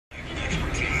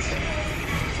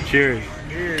Cheers.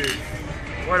 Cheers.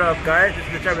 What up, guys? This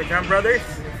is the Chubby brothers,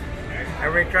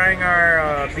 and we're trying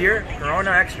our beer,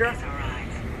 Corona Extra.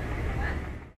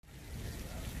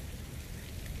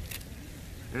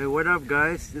 Hey, what up,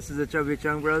 guys? This is the Chubby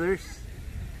brothers,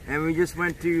 and we just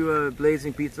went to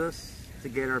Blazing Pizzas to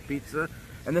get our pizza,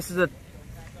 and this is the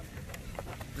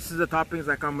toppings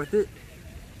that come with it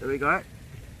that we got.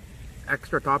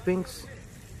 Extra toppings.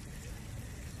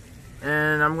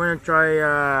 And I'm gonna try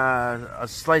a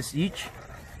slice each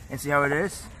and see how it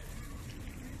is.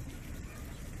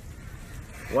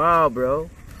 Wow,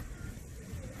 bro.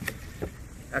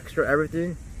 Extra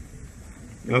everything.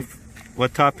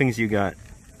 What toppings you got?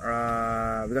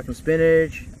 We got some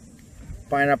spinach,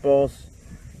 pineapples,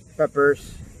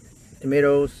 peppers,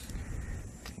 tomatoes,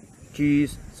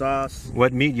 cheese, sauce.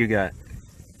 What meat you got?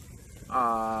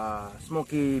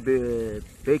 Smoky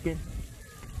bacon.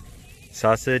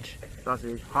 Sausage,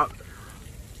 hot,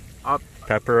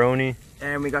 pepperoni.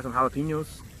 and we got some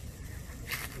jalapenos.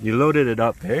 You loaded it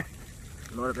up, eh?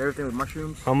 Loaded everything with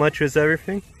mushrooms. How much was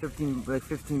everything? 15 bucks.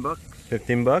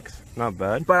 15 bucks? Not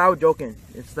bad. But I was joking.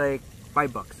 It's like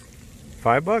 $5.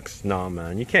 5 bucks? No,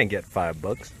 man. You can't get 5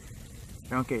 bucks.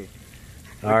 Okay.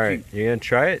 Alright, you gonna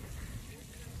try it?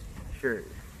 Sure.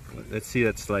 Let's see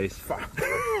that slice.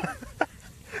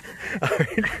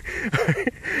 Alright.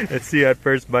 Let's see that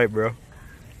first bite, bro.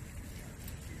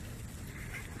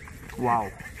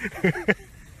 Wow.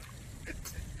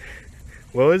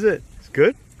 What was it? It's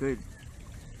good? Good.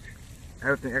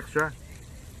 Everything extra.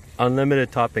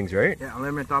 Unlimited toppings, right? Yeah,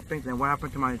 unlimited toppings. And what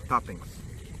happened to my toppings?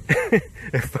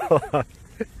 It fell off.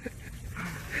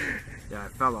 Yeah,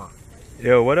 it fell off.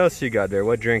 Yo, what else you got there?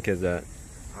 What drink is that?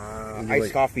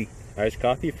 Iced coffee. Iced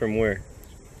coffee from where?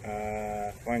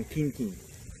 From Kin Kin.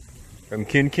 From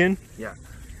Kin Kin? Yeah.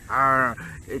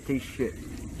 It tastes shit.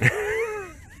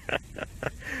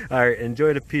 Alright,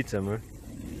 enjoy the pizza, man.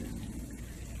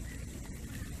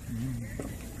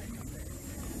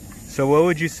 So what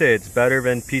would you say? It's better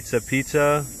than pizza?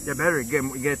 Yeah, better.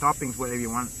 You get toppings, whatever you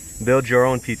want. Build your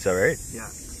own pizza, right? Yeah.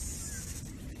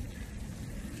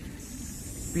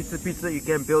 Pizza, you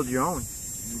can build your own.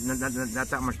 Not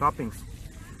that much toppings.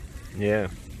 Yeah.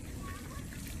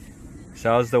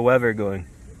 So how's the weather going?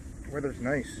 Weather's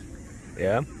nice.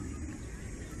 Yeah?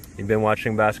 You been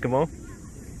watching basketball?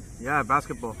 Yeah,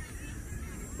 basketball.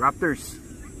 Raptors.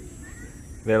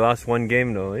 They lost one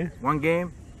game though, eh? One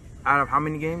game out of how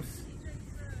many games?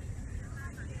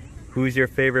 Who's your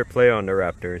favorite player on the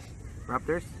Raptors?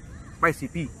 Raptors? Spicy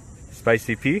P.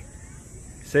 Spicy P?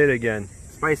 Say it again.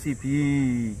 Spicy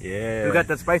P. Yeah. We got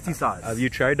the spicy sauce. Have you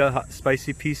tried the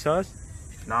spicy P sauce?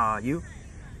 Nah, you?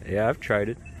 Yeah, I've tried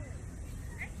it.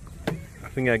 I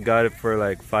think I got it for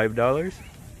like $5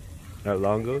 at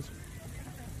Longo's.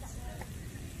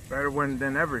 Better one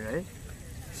than ever, eh?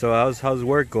 So how's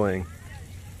work going?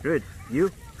 Good.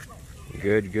 You?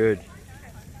 Good.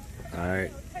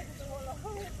 Alright.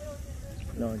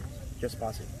 No, just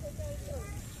pass it.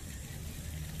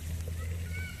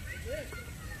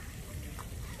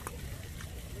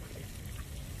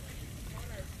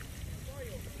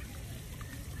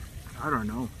 I don't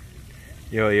know.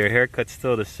 Yo, your haircut's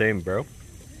still the same, bro.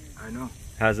 I know.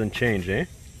 Hasn't changed, eh?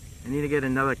 I need to get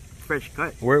another fresh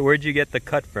cut. Where'd you get the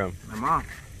cut from? My mom.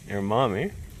 Your mom, eh?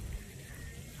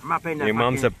 I'm not paying that. Your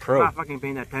mom's a pro. I'm not fucking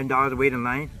paying that $10 to wait in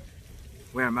line.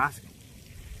 Wear a mask.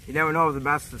 You never know if the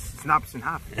mask snaps in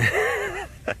half.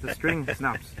 The string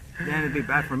snaps. Then it'd be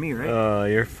bad for me, right? Oh,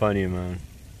 you're funny, man.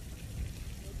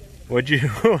 What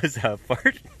was that,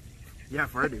 fart? Yeah,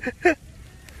 farted. Because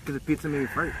the pizza made me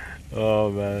fart. Oh,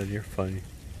 man, you're funny.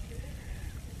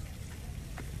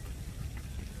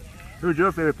 Who's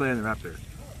your favorite player in the Raptors?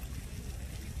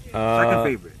 Second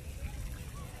favorite.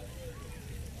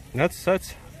 That's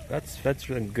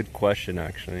a good question,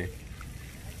 actually.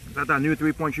 Is that new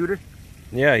three-point shooter?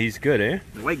 Yeah, he's good, eh?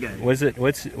 The white guy.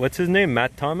 What's his name?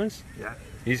 Matt Thomas? Yeah.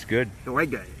 He's good. The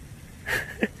white guy.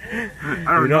 I You don't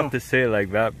don't know. have to say it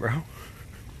like that, bro.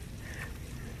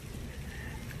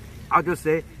 I'll just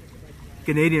say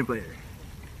Canadian player.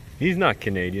 He's not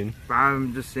Canadian. But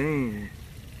I'm just saying.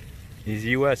 He's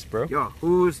US, bro. Yo,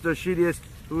 who's the shittiest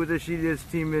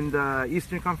team in the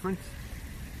Eastern Conference?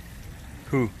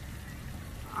 Who?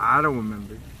 I don't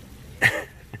remember.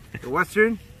 The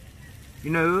Western?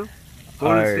 You know who?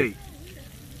 Golden Alright. State.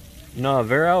 No,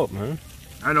 they're out, man.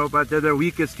 I know, but they're the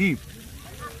weakest team.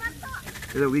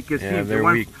 They're the weakest Yeah, team. they're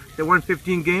weak. They won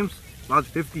 15 games, lost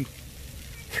 50.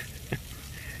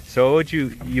 So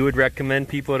you would recommend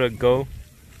people to go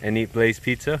and eat Blaze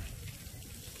Pizza?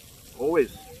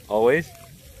 Always. Always?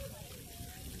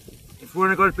 If we're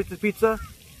gonna go to Pizza,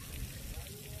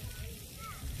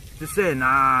 Just say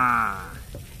nah.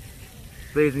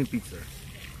 Blazing Pizza.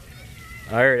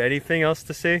 Alright, anything else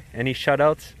to say? Any shout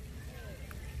outs?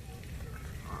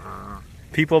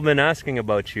 People have been asking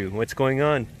about you. What's going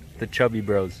on? The Chubby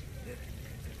Bros.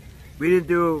 We didn't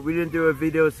do a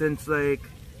video since like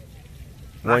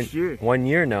last year. 1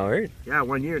 year now, right? Yeah,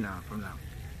 1 year now from now.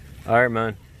 Alright,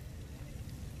 man.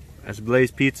 That's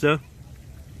Blaze Pizza.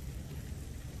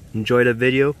 Enjoy the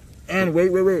video. And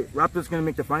wait. Raptors gonna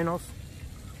make the finals.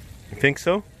 You think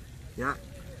so? Yeah.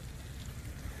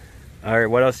 Alright,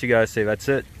 what else you gotta say? That's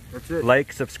it. That's it.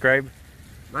 Like, subscribe.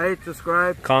 Like,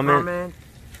 subscribe, comment.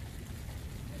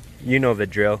 You know the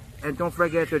drill. And don't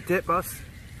forget to tip us.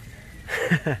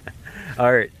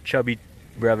 Alright, Chubby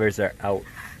Brothers are out.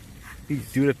 Peace.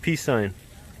 Do the peace sign.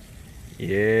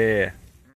 Yeah.